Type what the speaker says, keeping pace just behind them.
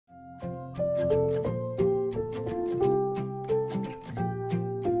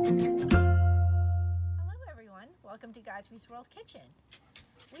everyone, welcome to Gayatree's World Kitchen.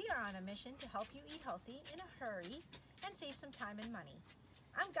 We are on a mission to help you eat healthy in a hurry and save some time and money.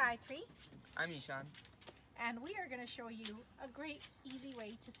 I'm Gayatree. I'm Ishan. And we are going to show you a great, easy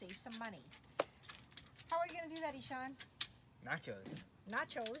way to save some money. How are we going to do that, Ishan? Nachos.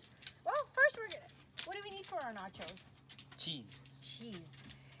 Nachos. Well, first what do we need for our nachos? Cheese. Cheese.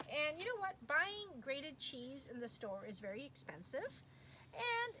 And you know what? Buying grated cheese in the store is very expensive.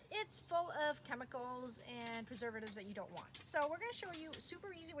 And it's full of chemicals and preservatives that you don't want. So we're going to show you a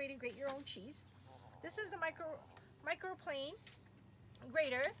super easy way to grate your own cheese. This is the Microplane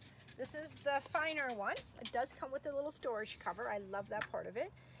Grater. This is the finer one. It does come with a little storage cover. I love that part of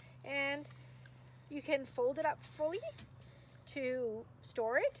it. And you can fold it up fully to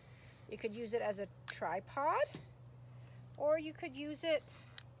store it. You could use it as a tripod, or you could use it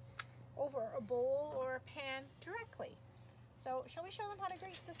over a bowl or a pan directly. So shall we show them how to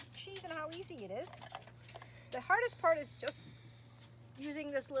grate this cheese and how easy it is? The hardest part is just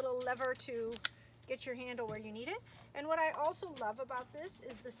using this little lever to get your handle where you need it. And what I also love about this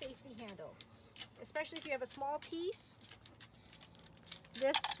is the safety handle. Especially if you have a small piece,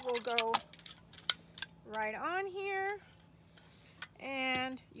 this will go right on here.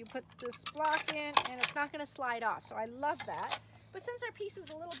 And you put this block in and it's not going to slide off. So I love that. But since our piece is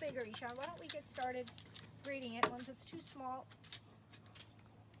a little bigger, Ishan, why don't we get started grating it once it's too small.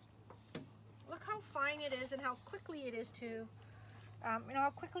 Look how fine it is and how quickly it is to, how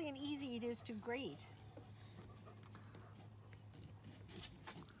quickly and easy it is to grate.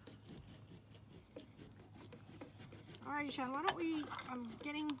 All right, Ishan, why don't we, I'm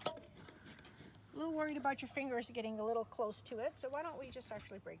getting a little worried about your fingers getting a little close to it, so why don't we just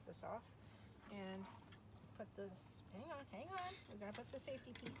actually break this off and put this, hang on, we're gonna put the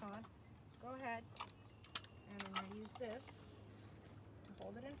safety piece on. Go ahead. And I'm going to use this to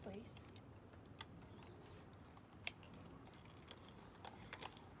hold it in place.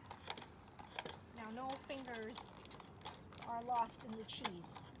 Now, no fingers are lost in the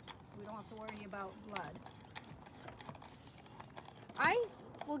cheese. We don't have to worry about blood. I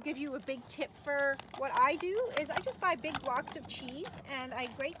will give you a big tip for what I do is I just buy big blocks of cheese and I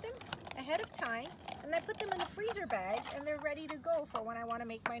grate them ahead of time and I put them in a freezer bag and they're ready to go for when I want to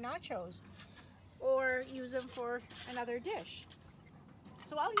make my nachos or use them for another dish.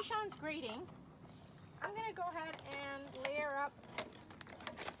 So while Ishan's grating, I'm going to go ahead and layer up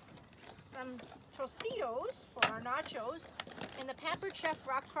some Tostitos for our nachos in the Pampered Chef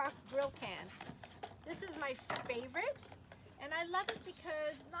Rockcrok grill pan. This is my favorite, and I love it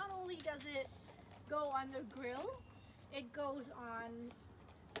because not only does it go on the grill, it goes on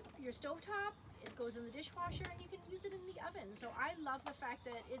your stovetop, it goes in the dishwasher, and you can use it in the oven. So I love the fact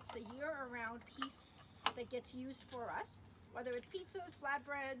that it's a year-round piece that gets used for us, whether it's pizzas,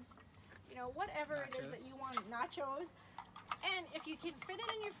 flatbreads, you know, whatever nachos. It is that you want, nachos. And if you can fit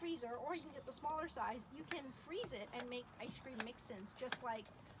it in your freezer, or you can get the smaller size, you can freeze it and make ice cream mix-ins, just like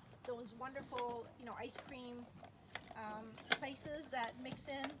those wonderful, you know, ice cream places that mix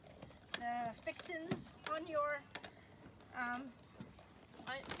in the fixins on your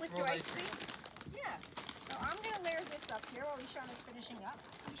with your ice cream. Yeah, so I'm going to layer this up here while Ishan is finishing up.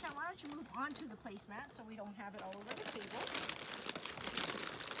 Ishan, why don't you move onto the placemat so we don't have it all over the table.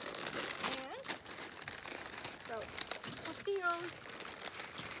 And so Tostitos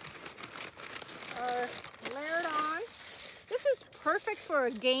are layered on. This is perfect for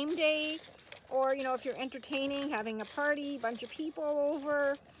a game day or, you know, if you're entertaining, having a party, bunch of people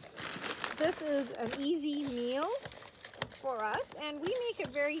over. This is an easy meal for us, and we make it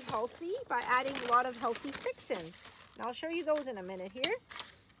very healthy by adding a lot of healthy fixins. And I'll show you those in a minute here.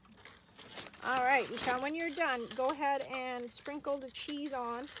 All right, Ishan, when you're done, go ahead and sprinkle the cheese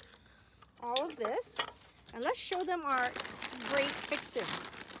on all of this, and let's show them our great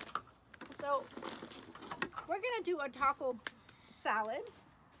fixins. So we're gonna do a taco salad.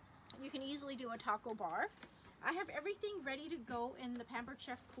 You can easily do a taco bar. I have everything ready to go in the Pampered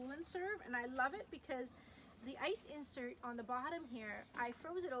Chef Cool and Serve, and I love it because the ice insert on the bottom here, I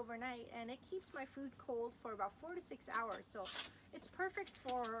froze it overnight and it keeps my food cold for about 4 to 6 hours. So it's perfect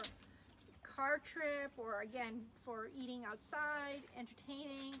for car trip or again for eating outside,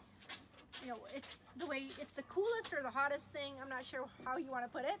 entertaining. You know, it's the coolest or the hottest thing, I'm not sure how you want to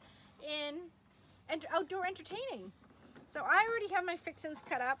put it, in outdoor entertaining. So I already have my fixins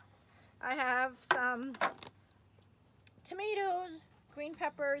cut up. I have some tomatoes, green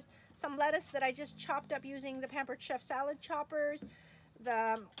peppers, some lettuce that I just chopped up using the Pampered Chef salad choppers,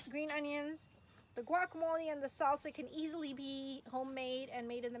 the green onions, The guacamole and the salsa can easily be homemade and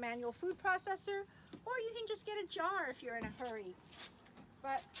made in the manual food processor, or you can just get a jar if you're in a hurry.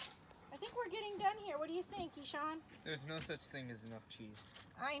 But I think we're getting done here. What do you think, Ishan? There's no such thing as enough cheese.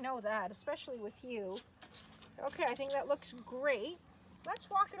 I know that, especially with you. Okay, I think that looks great. Let's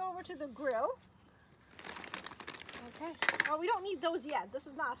walk it over to the grill. Okay. Well, we don't need those yet. This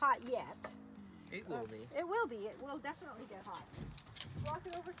is not hot yet. It will be. It will be. It will definitely get hot. Walk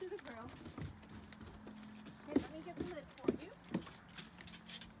it over to the grill. Okay, let me get the lid for you.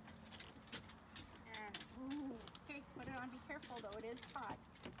 And, ooh, okay, put it on. Be careful though, it is hot.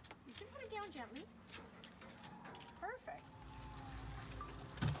 You can put it down gently. Perfect.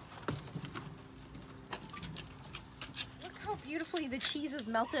 Look how beautifully the cheese is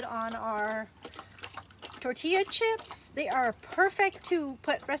melted on our tortilla chips. They are perfect to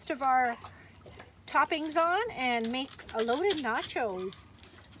put rest of our toppings on and make a loaded nachos.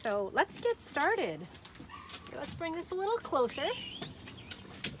 So let's get started. Let's bring this a little closer.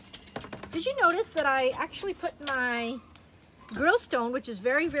 Did you notice that I actually put my grill stone, which is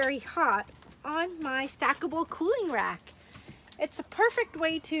very, very hot, on my stackable cooling rack? It's a perfect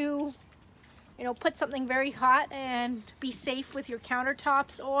way to, you know, put something very hot and be safe with your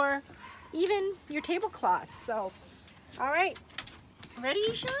countertops or even your tablecloths. So, all right, ready,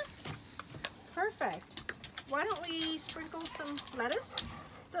 Ishan? Perfect. Why don't we sprinkle some lettuce?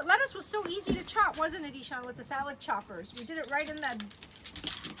 The lettuce was so easy to chop, wasn't it, Ishan, with the salad choppers? We did it right in that...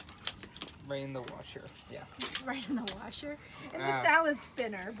 Right in the washer, yeah. Right in the washer. In the salad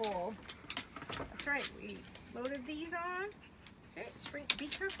spinner bowl. That's right, we loaded these on. Okay, be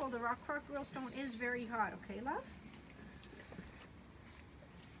careful, the Rockcrok grill stone is very hot, okay, love?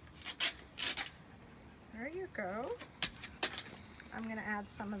 There you go. I'm gonna add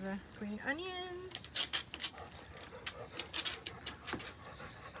some of the green onions.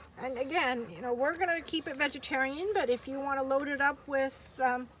 And again, you know, we're gonna keep it vegetarian, but if you wanna load it up with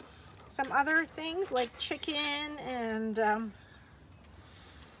some other things like chicken and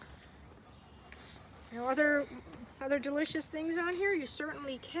you know, other delicious things on here, you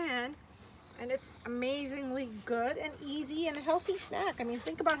certainly can. And it's amazingly good and easy and a healthy snack. I mean,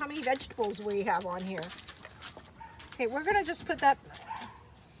 think about how many vegetables we have on here. Okay, we're gonna just put that,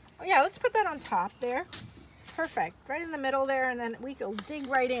 oh yeah, let's put that on top there. Perfect, right in the middle there, and then we go dig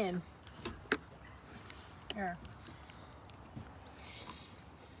right in. Here.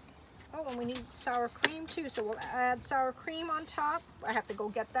 Oh, and we need sour cream too, so we'll add sour cream on top. I have to go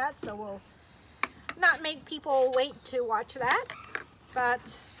get that, so we'll not make people wait to watch that.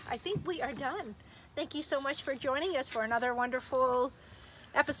 But I think we are done. Thank you so much for joining us for another wonderful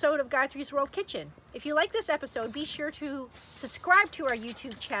episode of Gayatri's World Kitchen. If you like this episode, be sure to subscribe to our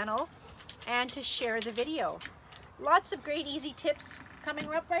YouTube channel and to share the video. Lots of great easy tips coming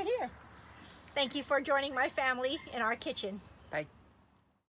up right here. Thank you for joining my family in our kitchen.